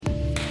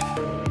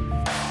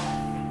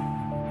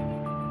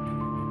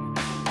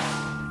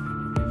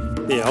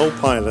The old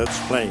pilot's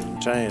plain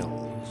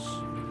tales.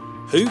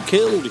 Who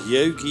killed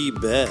Yogi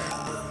Bear?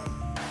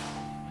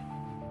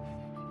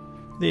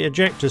 The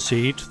ejector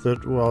seat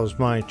that was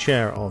my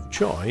chair of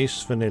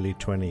choice for nearly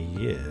 20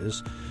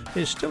 years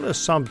is still a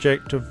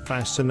subject of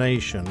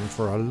fascination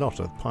for a lot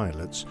of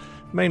pilots,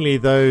 mainly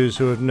those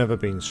who have never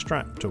been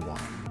strapped to one,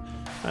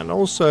 and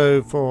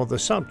also for the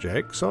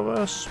subjects of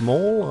a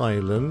small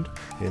island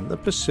in the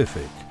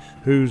Pacific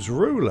whose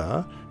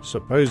ruler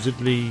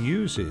supposedly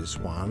uses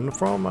one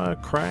from a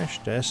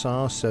crashed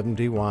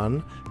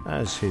SR-71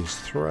 as his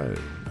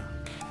throne.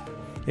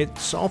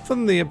 It's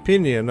often the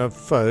opinion of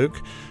folk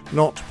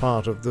not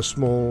part of the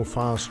small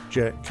fast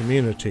jet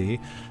community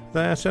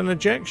that an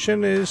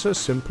ejection is a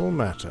simple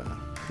matter.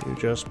 You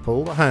just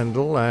pull the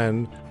handle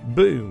and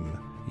boom,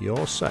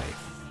 you're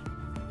safe.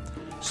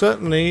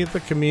 Certainly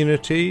the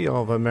community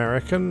of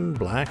American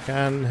black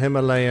and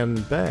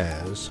Himalayan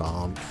bears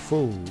aren't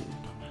fooled.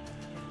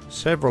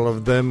 Several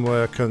of them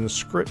were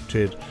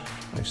conscripted.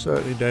 I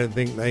certainly don't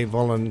think they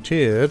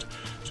volunteered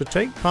to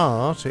take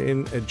part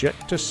in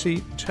ejector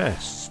seat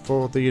tests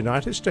for the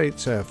United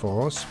States Air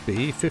Force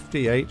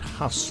B-58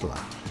 Hustler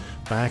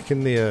back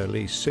in the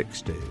early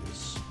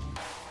 60s.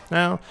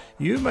 Now,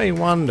 you may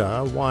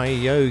wonder why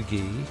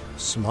Yogi,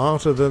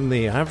 smarter than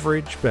the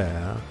average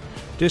bear,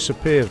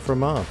 disappeared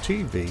from our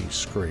TV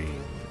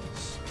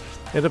screens.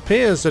 It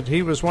appears that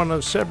he was one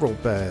of several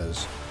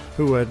bears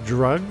who were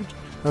drugged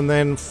and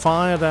then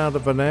fired out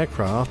of an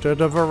aircraft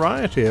at a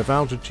variety of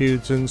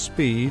altitudes and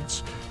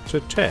speeds to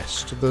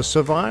test the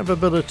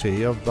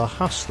survivability of the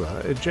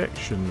Hustler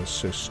ejection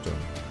system.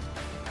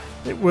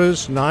 It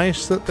was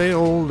nice that they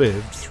all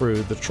lived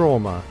through the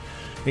trauma,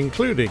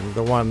 including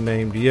the one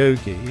named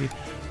Yogi,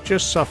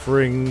 just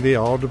suffering the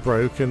odd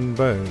broken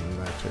bone,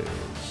 that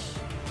is.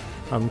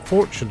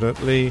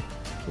 Unfortunately,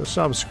 the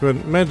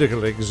subsequent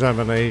medical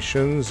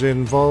examinations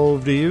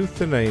involved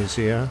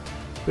euthanasia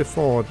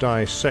before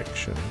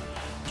dissection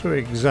to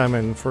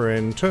examine for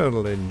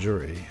internal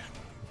injury.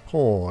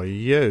 Poor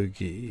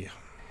Yogi.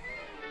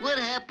 What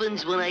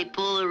happens when I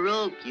pull a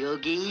rope,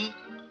 Yogi?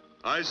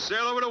 I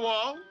sail over the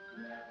wall,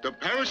 the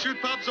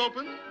parachute pops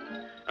open,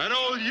 and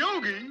old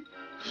Yogi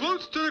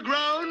floats to the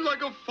ground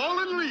like a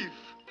fallen leaf.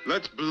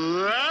 Let's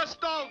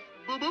blast off,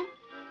 Boo-Boo.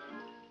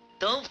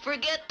 Don't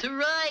forget to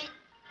write.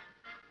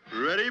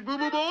 Ready,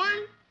 Boo-Boo boy?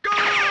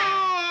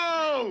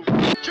 Go!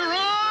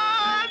 Geronimo!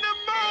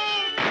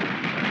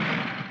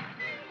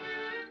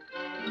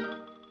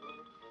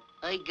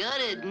 I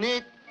gotta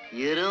admit,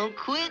 you don't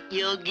quit,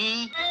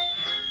 Yogi.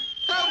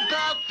 How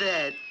about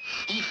that?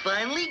 He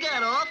finally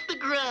got off the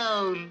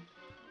ground.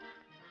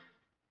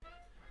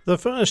 The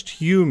first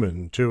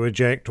human to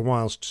eject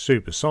whilst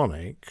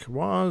supersonic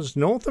was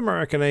North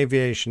American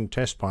aviation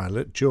test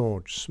pilot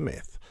George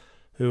Smith,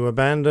 who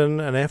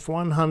abandoned an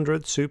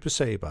F-100 Super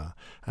Sabre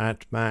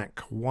at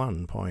Mach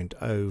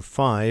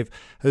 1.05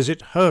 as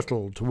it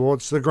hurtled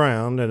towards the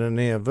ground in a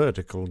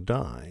near-vertical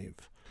dive.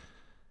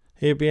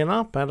 He had been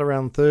up at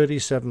around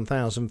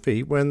 37,000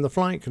 feet when the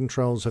flight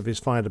controls of his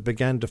fighter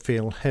began to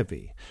feel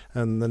heavy,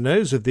 and the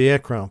nose of the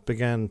aircraft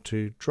began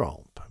to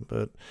drop.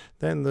 But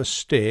then the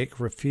stick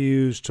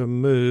refused to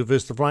move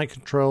as the flight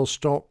controls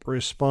stopped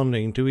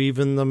responding to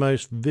even the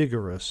most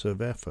vigorous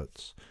of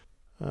efforts.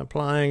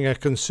 Applying a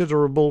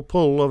considerable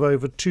pull of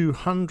over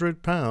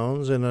 200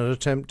 pounds in an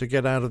attempt to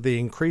get out of the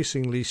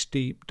increasingly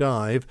steep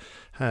dive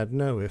had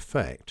no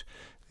effect.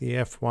 The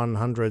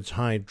F-100's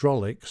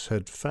hydraulics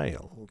had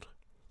failed.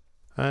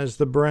 As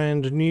the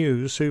brand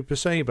new Super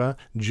Sabre,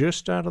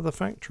 just out of the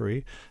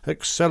factory,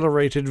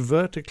 accelerated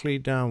vertically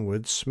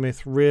downwards,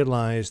 Smith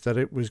realized that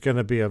it was going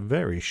to be a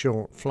very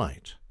short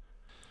flight.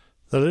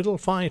 The little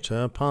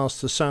fighter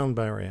passed the sound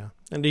barrier,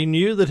 and he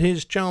knew that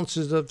his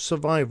chances of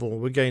survival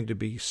were going to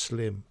be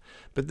slim.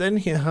 But then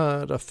he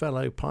heard a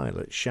fellow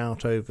pilot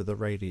shout over the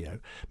radio,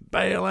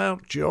 "Bail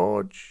out,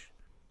 George!"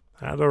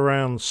 At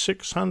around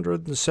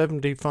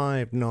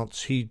 675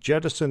 knots, he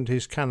jettisoned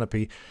his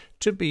canopy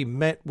to be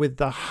met with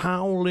the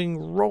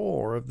howling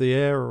roar of the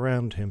air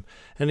around him,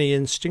 and he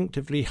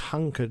instinctively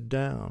hunkered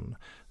down,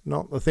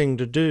 not the thing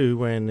to do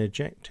when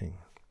ejecting.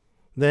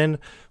 Then,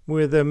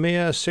 with a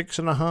mere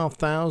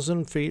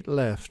 6,500 feet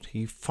left,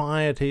 he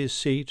fired his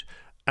seat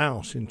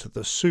out into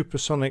the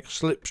supersonic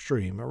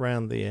slipstream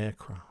around the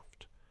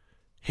aircraft.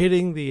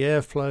 Hitting the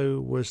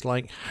airflow was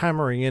like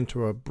hammering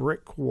into a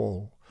brick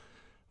wall.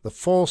 The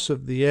force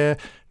of the air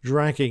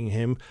dragging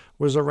him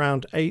was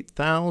around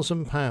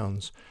 8,000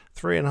 pounds,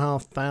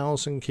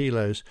 3,500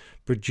 kilos,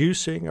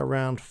 producing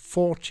around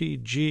 40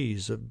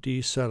 Gs of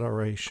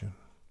deceleration.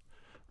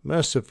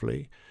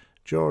 Mercifully,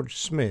 George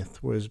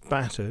Smith was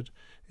battered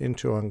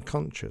into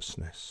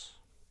unconsciousness.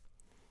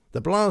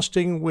 The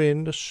blasting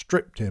wind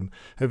stripped him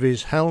of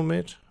his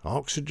helmet,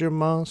 oxygen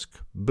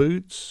mask,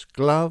 boots,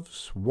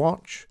 gloves,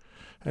 watch,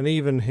 and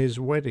even his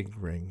wedding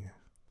ring.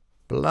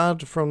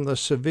 Blood from the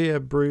severe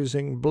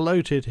bruising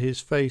bloated his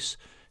face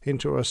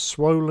into a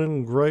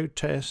swollen,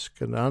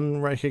 grotesque, and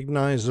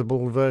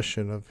unrecognizable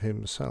version of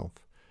himself.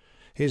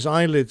 His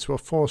eyelids were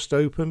forced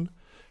open,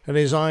 and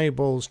his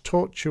eyeballs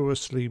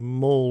tortuously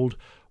mauled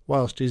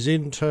whilst his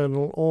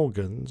internal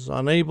organs,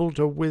 unable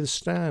to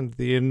withstand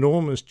the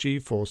enormous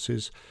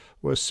G-forces,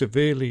 were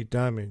severely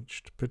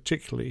damaged,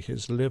 particularly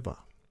his liver.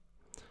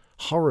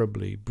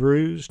 Horribly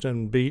bruised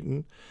and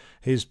beaten,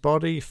 his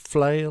body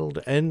flailed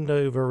end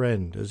over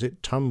end as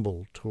it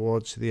tumbled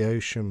towards the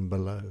ocean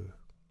below.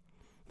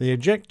 The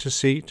ejector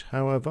seat,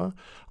 however,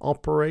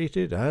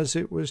 operated as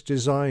it was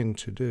designed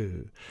to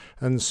do,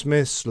 and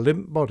Smith's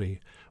limp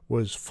body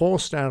was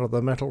forced out of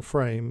the metal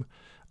frame,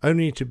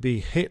 only to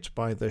be hit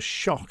by the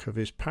shock of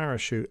his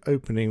parachute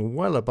opening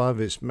well above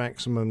its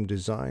maximum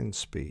design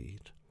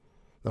speed.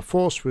 The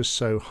force was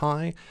so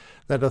high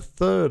that a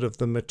third of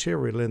the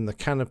material in the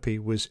canopy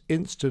was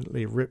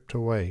instantly ripped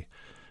away,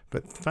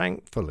 but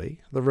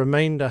thankfully the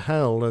remainder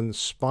held, and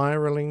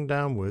spiralling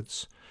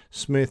downwards,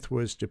 Smith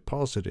was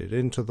deposited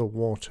into the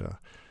water,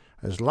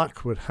 as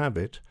luck would have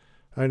it,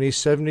 only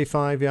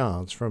 75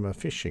 yards from a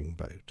fishing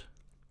boat.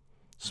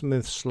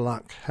 Smith's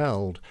luck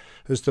held,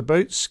 as the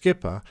boat's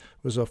skipper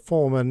was a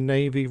former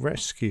Navy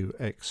rescue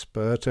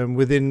expert, and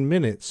within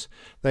minutes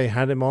they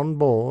had him on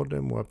board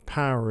and were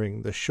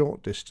powering the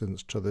short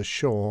distance to the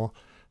shore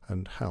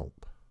and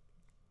help.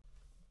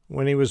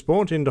 When he was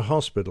brought into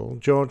hospital,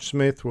 George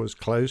Smith was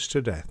close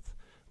to death,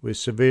 with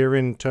severe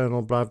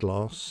internal blood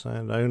loss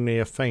and only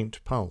a faint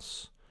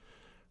pulse.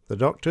 The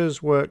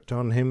doctors worked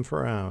on him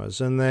for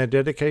hours, and their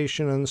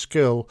dedication and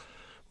skill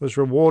was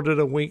rewarded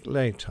a week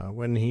later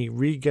when he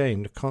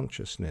regained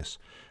consciousness,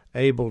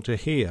 able to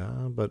hear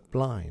but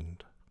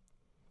blind.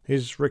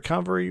 His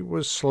recovery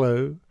was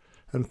slow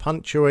and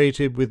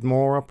punctuated with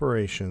more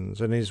operations,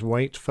 and his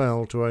weight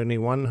fell to only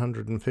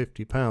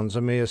 150 pounds,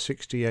 a mere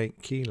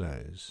 68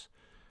 kilos.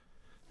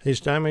 His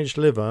damaged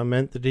liver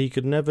meant that he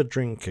could never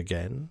drink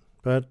again,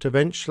 but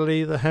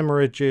eventually the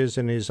hemorrhages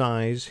in his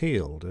eyes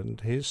healed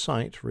and his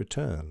sight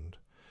returned.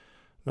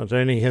 Not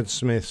only had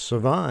Smith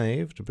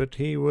survived, but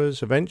he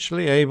was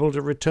eventually able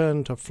to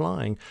return to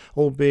flying,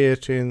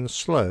 albeit in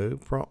slow,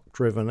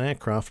 prop-driven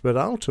aircraft, but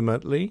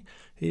ultimately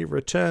he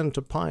returned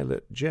to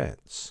pilot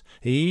jets.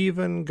 He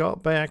even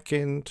got back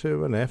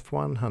into an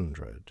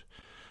F-100,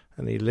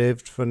 and he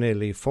lived for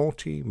nearly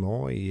 40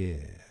 more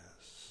years.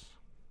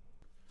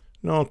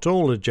 Not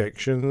all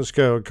ejections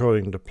go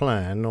according to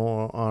plan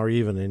or are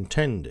even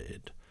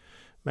intended.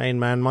 Main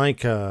Man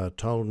Micah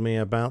told me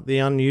about the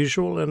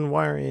unusual and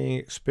worrying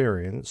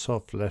experience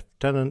of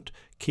Lieutenant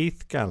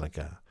Keith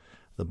Gallagher,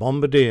 the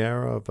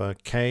bombardier of a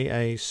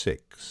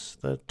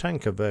Ka-6, the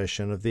tanker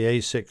version of the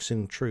A-6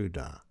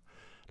 Intruder,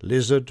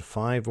 Lizard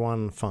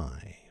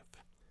 515.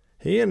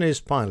 He and his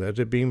pilot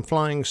had been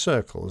flying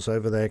circles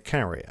over their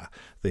carrier,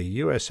 the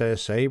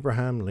USS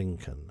Abraham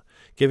Lincoln,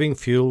 giving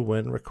fuel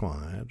when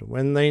required,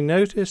 when they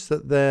noticed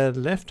that their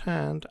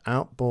left-hand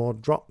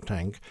outboard drop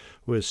tank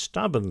was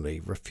stubbornly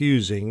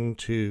refusing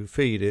to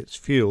feed its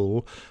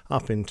fuel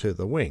up into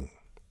the wing.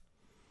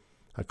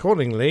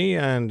 Accordingly,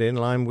 and in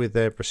line with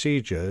their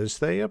procedures,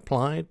 they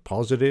applied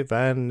positive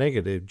and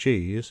negative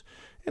Gs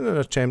in an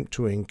attempt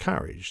to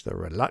encourage the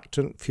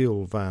reluctant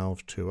fuel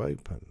valve to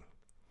open.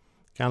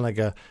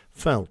 Gallagher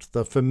felt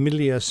the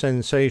familiar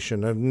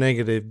sensation of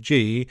negative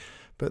G,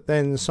 but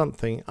then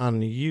something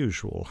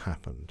unusual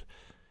happened.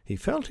 He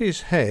felt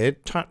his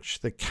head touch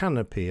the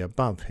canopy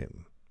above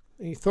him.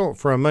 He thought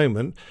for a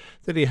moment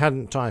that he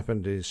hadn't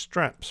tightened his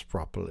straps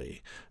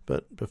properly,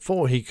 but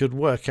before he could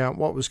work out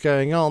what was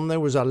going on, there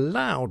was a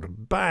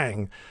loud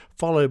bang,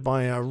 followed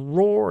by a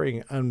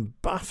roaring and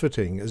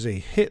buffeting as he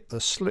hit the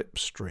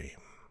slipstream.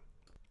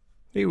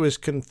 He was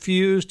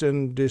confused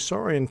and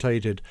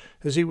disorientated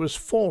as he was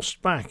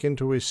forced back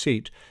into his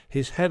seat,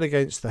 his head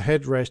against the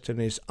headrest and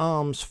his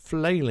arms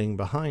flailing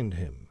behind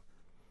him.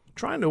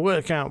 Trying to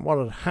work out what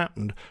had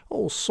happened,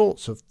 all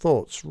sorts of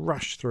thoughts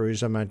rushed through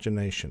his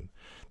imagination.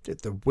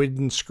 Did the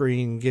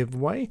windscreen give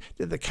way?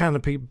 Did the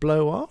canopy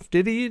blow off?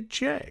 Did he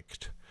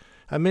eject?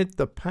 Amid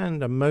the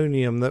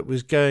pandemonium that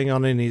was going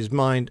on in his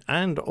mind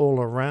and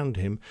all around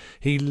him,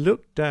 he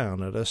looked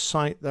down at a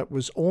sight that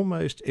was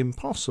almost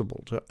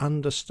impossible to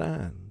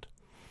understand.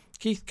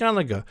 Keith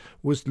Gallagher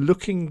was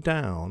looking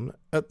down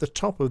at the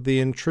top of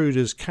the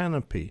intruder's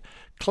canopy,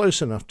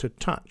 close enough to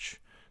touch,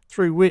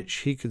 through which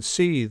he could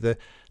see the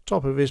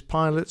top of his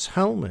pilot's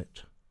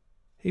helmet.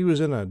 He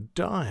was in a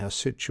dire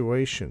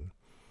situation.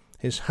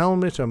 His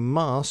helmet and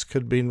mask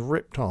had been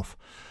ripped off,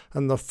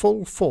 and the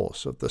full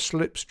force of the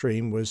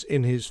slipstream was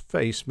in his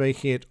face,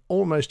 making it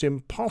almost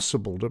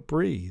impossible to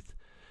breathe.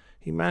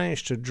 He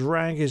managed to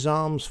drag his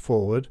arms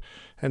forward,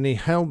 and he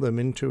held them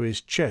into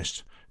his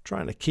chest,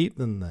 trying to keep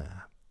them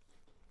there.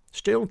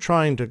 Still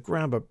trying to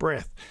grab a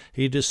breath,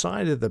 he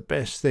decided the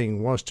best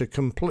thing was to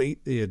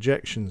complete the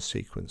ejection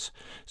sequence,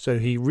 so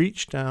he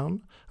reached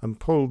down and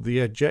pulled the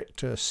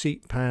ejector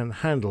seat pan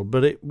handle,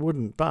 but it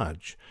wouldn't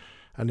budge,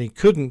 and he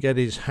couldn't get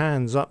his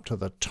hands up to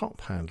the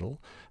top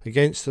handle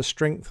against the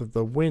strength of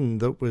the wind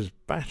that was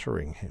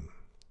battering him.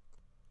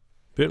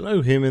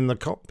 Below him in the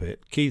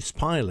cockpit, Keith's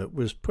pilot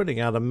was putting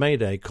out a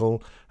mayday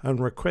call and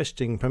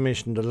requesting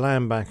permission to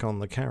land back on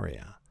the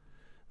carrier.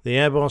 The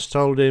air boss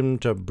told him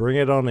to bring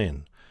it on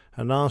in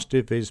and asked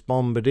if his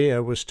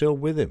bombardier was still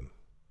with him.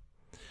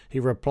 He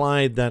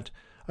replied that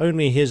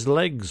only his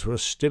legs were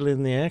still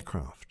in the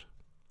aircraft.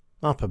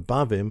 Up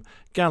above him,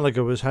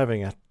 Gallagher was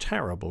having a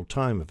terrible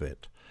time of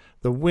it.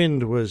 The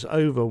wind was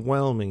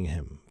overwhelming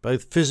him,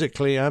 both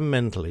physically and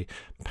mentally,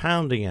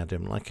 pounding at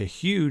him like a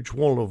huge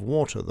wall of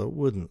water that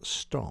wouldn't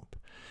stop.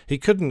 He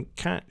couldn't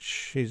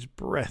catch his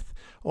breath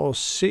or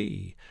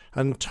see,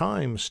 and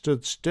time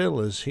stood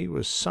still as he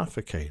was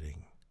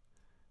suffocating.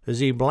 As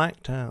he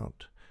blacked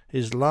out,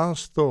 his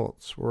last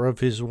thoughts were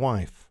of his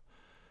wife,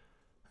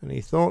 and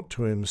he thought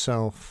to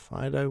himself,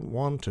 "I don't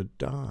want to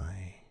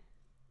die."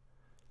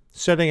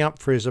 Setting up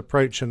for his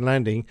approach and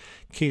landing,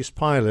 Keith's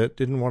pilot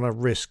didn't want to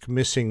risk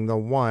missing the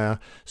wire,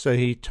 so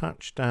he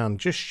touched down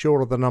just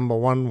short of the number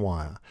 1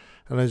 wire,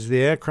 and as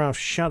the aircraft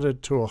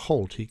shuddered to a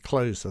halt, he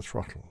closed the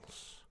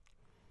throttles.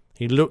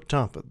 He looked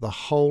up at the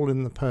hole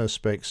in the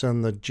perspex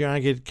and the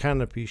jagged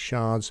canopy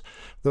shards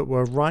that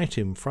were right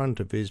in front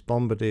of his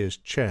bombardier's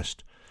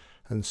chest,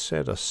 and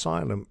said a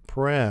silent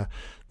prayer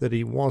that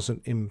he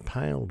wasn't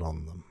impaled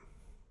on them.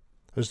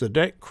 As the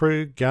deck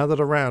crew gathered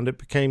around, it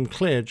became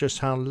clear just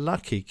how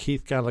lucky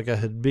Keith Gallagher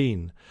had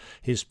been.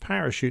 His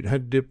parachute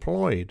had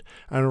deployed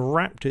and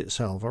wrapped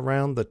itself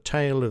around the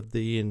tail of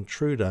the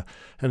intruder,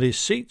 and his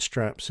seat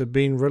straps had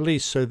been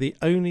released, so the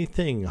only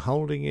thing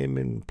holding him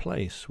in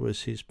place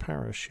was his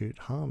parachute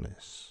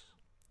harness.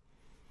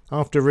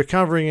 After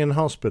recovering in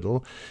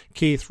hospital,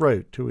 Keith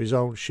wrote to his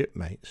old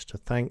shipmates to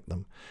thank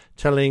them,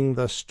 telling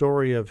the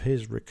story of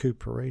his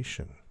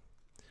recuperation.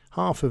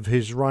 Half of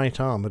his right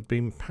arm had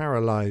been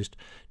paralyzed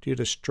due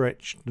to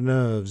stretched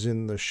nerves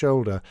in the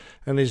shoulder,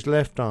 and his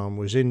left arm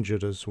was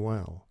injured as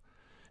well.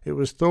 It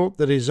was thought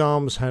that his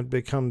arms had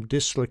become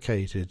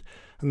dislocated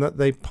and that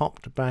they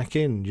popped back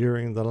in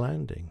during the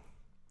landing.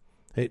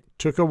 It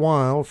took a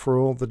while for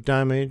all the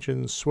damage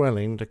and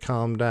swelling to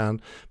calm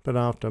down, but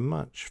after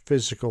much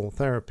physical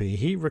therapy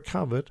he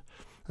recovered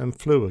and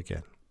flew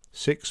again,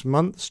 6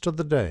 months to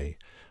the day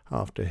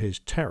after his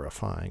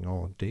terrifying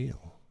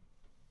ordeal.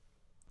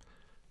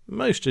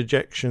 Most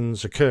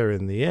ejections occur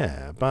in the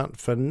air, but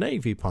for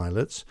Navy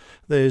pilots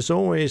there's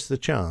always the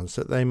chance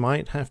that they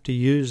might have to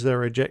use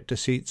their ejector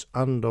seats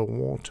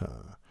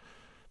underwater.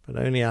 But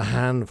only a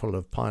handful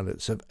of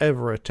pilots have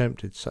ever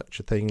attempted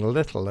such a thing,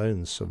 let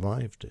alone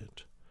survived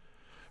it.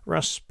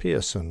 Russ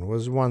Pearson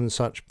was one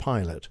such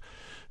pilot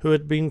who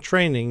had been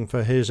training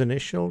for his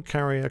initial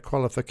carrier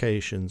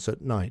qualifications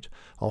at night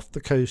off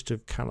the coast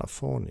of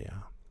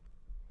California.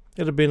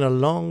 It had been a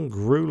long,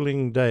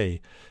 grueling day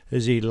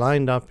as he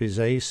lined up his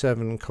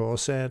A7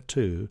 Corsair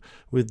II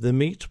with the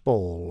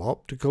Meatball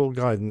optical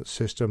guidance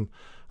system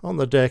on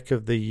the deck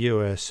of the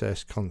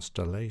USS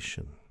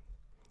Constellation.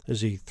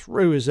 As he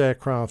threw his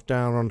aircraft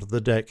down onto the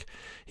deck,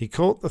 he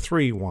caught the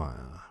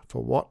 3-wire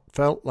for what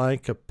felt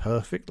like a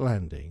perfect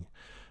landing,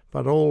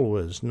 but all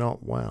was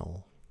not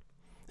well.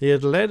 He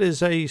had let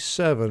his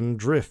A7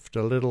 drift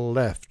a little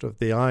left of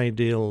the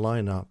ideal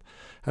lineup,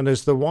 and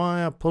as the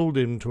wire pulled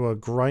him to a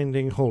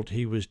grinding halt,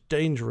 he was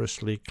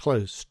dangerously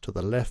close to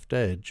the left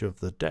edge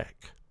of the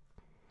deck.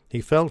 He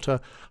felt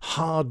a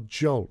hard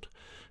jolt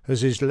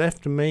as his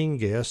left main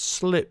gear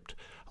slipped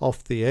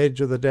off the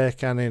edge of the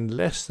deck, and in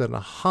less than a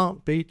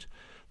heartbeat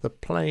the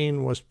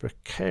plane was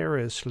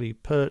precariously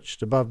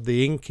perched above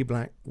the inky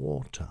black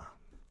water.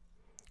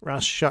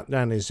 Russ shut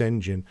down his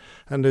engine,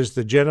 and as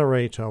the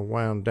generator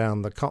wound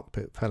down, the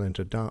cockpit fell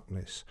into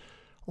darkness.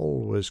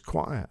 All was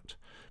quiet,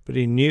 but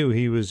he knew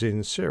he was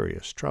in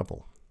serious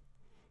trouble.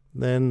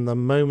 Then the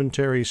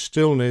momentary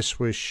stillness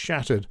was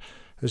shattered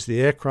as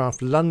the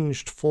aircraft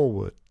lunged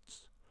forwards.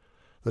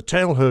 The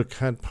tailhook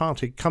had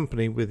parted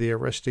company with the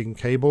arresting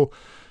cable,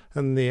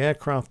 and the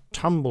aircraft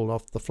tumbled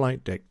off the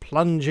flight deck,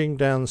 plunging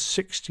down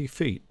 60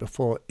 feet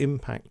before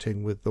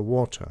impacting with the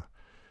water.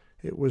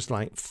 It was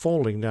like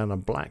falling down a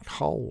black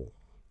hole.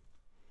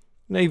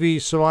 Navy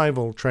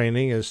survival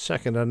training is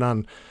second to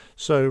none,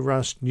 so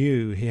Russ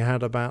knew he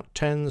had about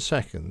 10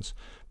 seconds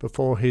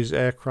before his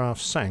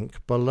aircraft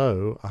sank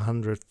below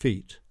 100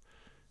 feet.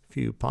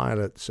 Few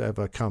pilots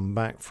ever come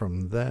back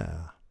from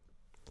there.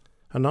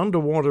 An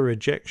underwater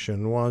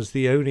ejection was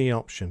the only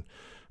option,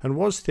 and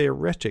was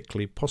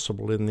theoretically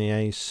possible in the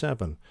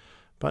A7,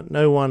 but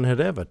no one had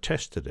ever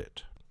tested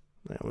it.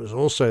 There was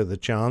also the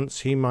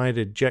chance he might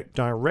eject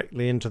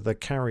directly into the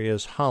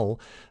carrier's hull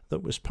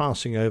that was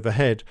passing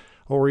overhead,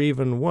 or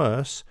even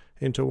worse,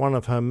 into one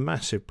of her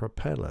massive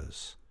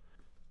propellers.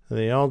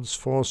 The odds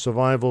for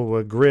survival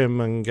were grim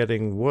and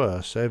getting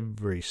worse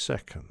every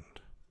second.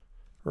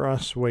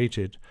 Russ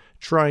waited,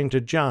 trying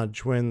to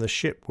judge when the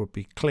ship would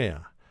be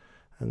clear,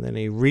 and then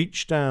he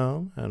reached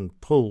down and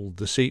pulled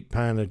the seat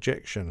pan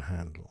ejection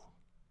handle.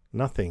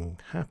 Nothing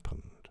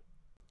happened.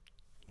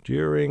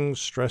 During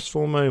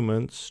stressful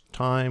moments,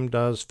 time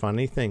does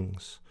funny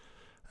things,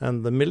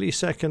 and the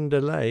millisecond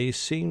delay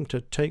seemed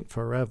to take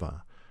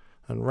forever,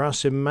 and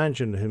Russ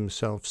imagined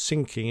himself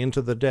sinking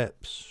into the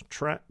depths,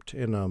 trapped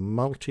in a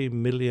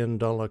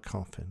multi-million-dollar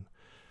coffin.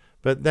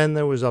 But then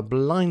there was a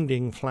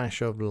blinding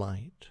flash of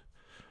light.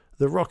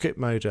 The rocket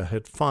motor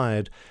had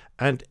fired,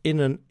 and in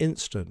an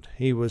instant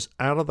he was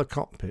out of the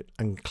cockpit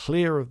and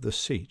clear of the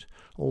seat,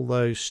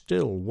 although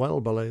still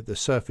well below the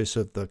surface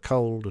of the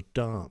cold,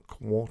 dark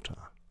water.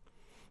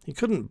 He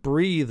couldn't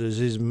breathe as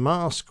his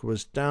mask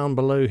was down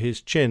below his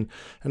chin,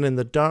 and in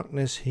the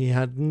darkness he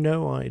had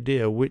no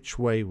idea which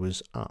way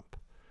was up.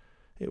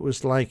 It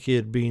was like he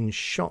had been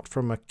shot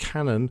from a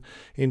cannon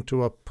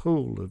into a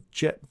pool of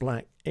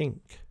jet-black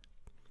ink.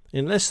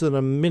 In less than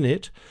a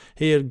minute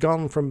he had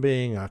gone from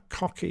being a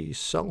cocky,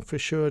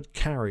 self-assured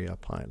carrier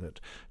pilot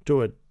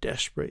to a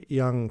desperate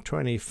young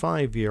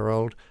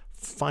 25-year-old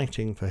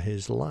fighting for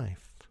his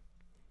life.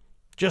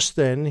 Just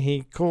then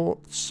he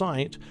caught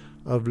sight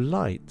of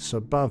lights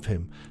above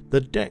him.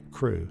 The deck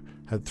crew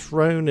had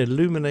thrown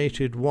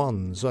illuminated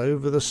wands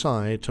over the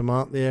side to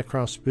mark the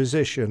aircraft's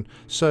position,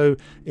 so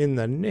in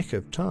the nick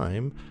of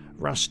time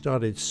Russ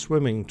started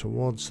swimming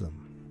towards them.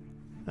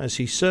 As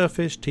he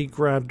surfaced he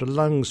grabbed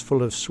lungs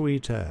full of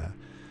sweet air,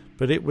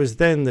 but it was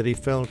then that he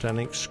felt an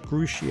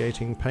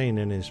excruciating pain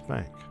in his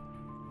back.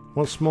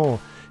 Once more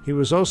he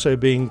was also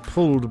being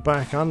pulled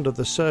back under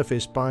the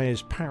surface by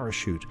his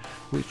parachute,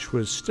 which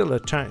was still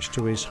attached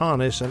to his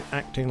harness and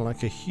acting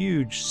like a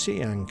huge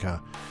sea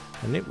anchor,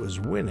 and it was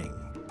winning.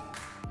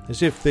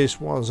 As if this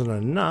wasn't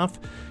enough,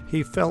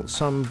 he felt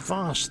some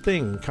vast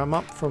thing come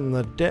up from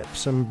the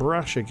depths and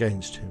brush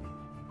against him.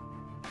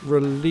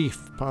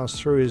 Relief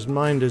passed through his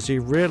mind as he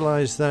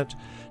realized that,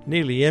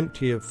 nearly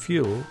empty of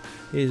fuel,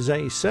 his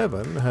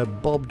A7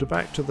 had bobbed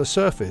back to the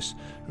surface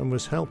and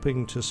was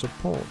helping to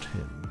support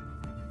him.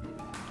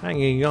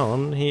 Hanging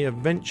on, he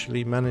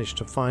eventually managed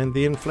to find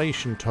the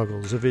inflation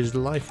toggles of his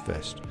life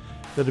vest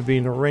that had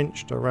been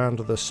wrenched around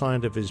to the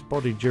side of his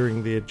body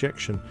during the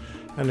ejection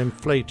and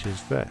inflate his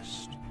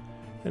vest.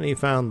 Then he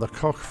found the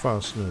cock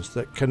fasteners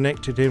that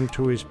connected him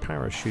to his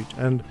parachute,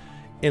 and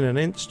in an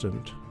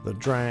instant the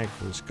drag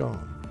was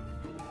gone.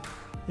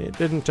 It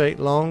didn't take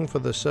long for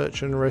the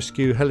search and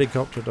rescue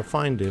helicopter to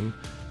find him,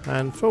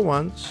 and for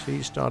once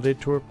he started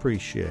to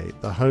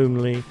appreciate the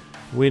homely,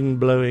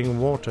 wind-blowing,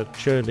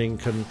 water-churning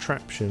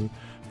contraption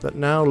that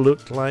now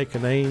looked like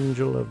an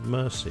angel of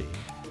mercy.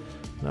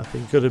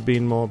 Nothing could have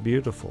been more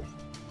beautiful.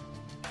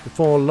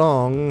 Before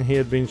long he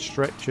had been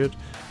stretchered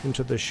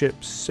into the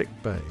ship's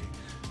sickbay,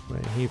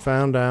 where he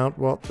found out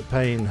what the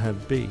pain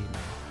had been.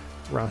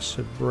 Russ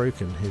had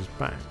broken his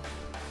back.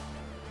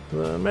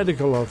 The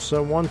medical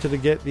officer wanted to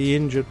get the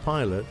injured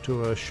pilot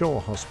to a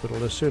shore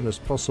hospital as soon as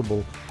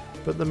possible,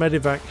 but the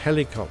medevac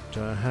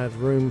helicopter had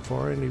room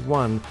for only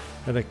one,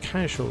 and a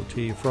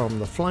casualty from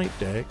the flight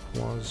deck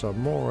was a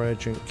more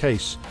urgent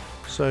case,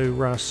 so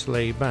Russ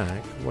lay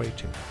back,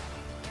 waiting.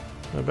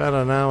 About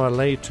an hour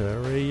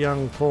later, a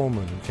young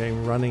corpsman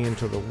came running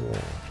into the ward.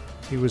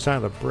 He was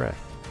out of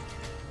breath.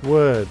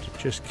 Word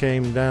just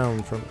came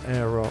down from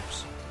Air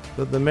Ops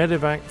that the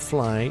medevac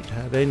flight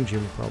had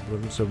engine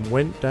problems and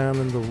went down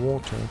in the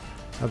water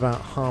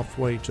about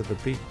halfway to the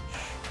beach.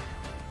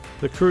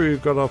 The crew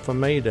got off a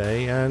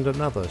mayday and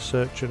another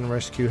search and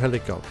rescue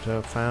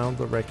helicopter found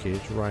the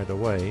wreckage right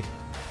away,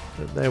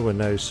 but there were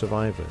no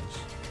survivors,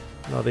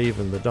 not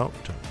even the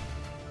doctor.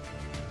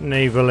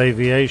 Naval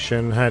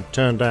aviation had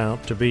turned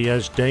out to be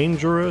as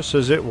dangerous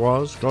as it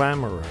was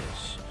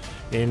glamorous.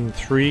 In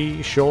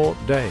 3 short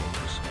days,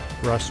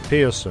 Russ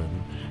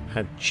Pearson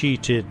had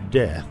cheated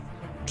death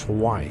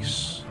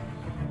twice.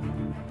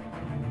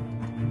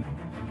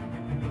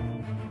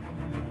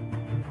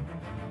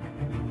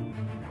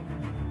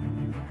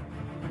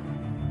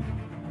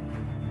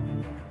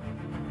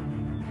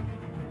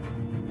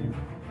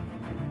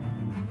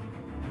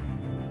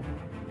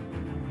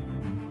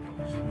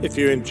 If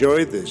you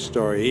enjoyed this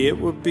story, it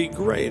would be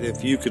great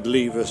if you could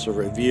leave us a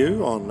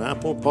review on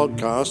Apple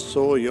Podcasts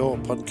or your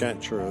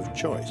podcatcher of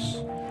choice.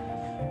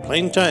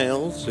 Plain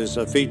Tales is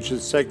a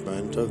featured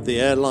segment of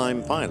the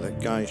Airline Pilot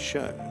Guy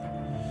show.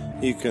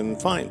 You can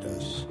find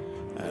us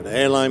at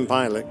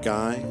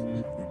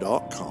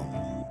airlinepilotguy.com.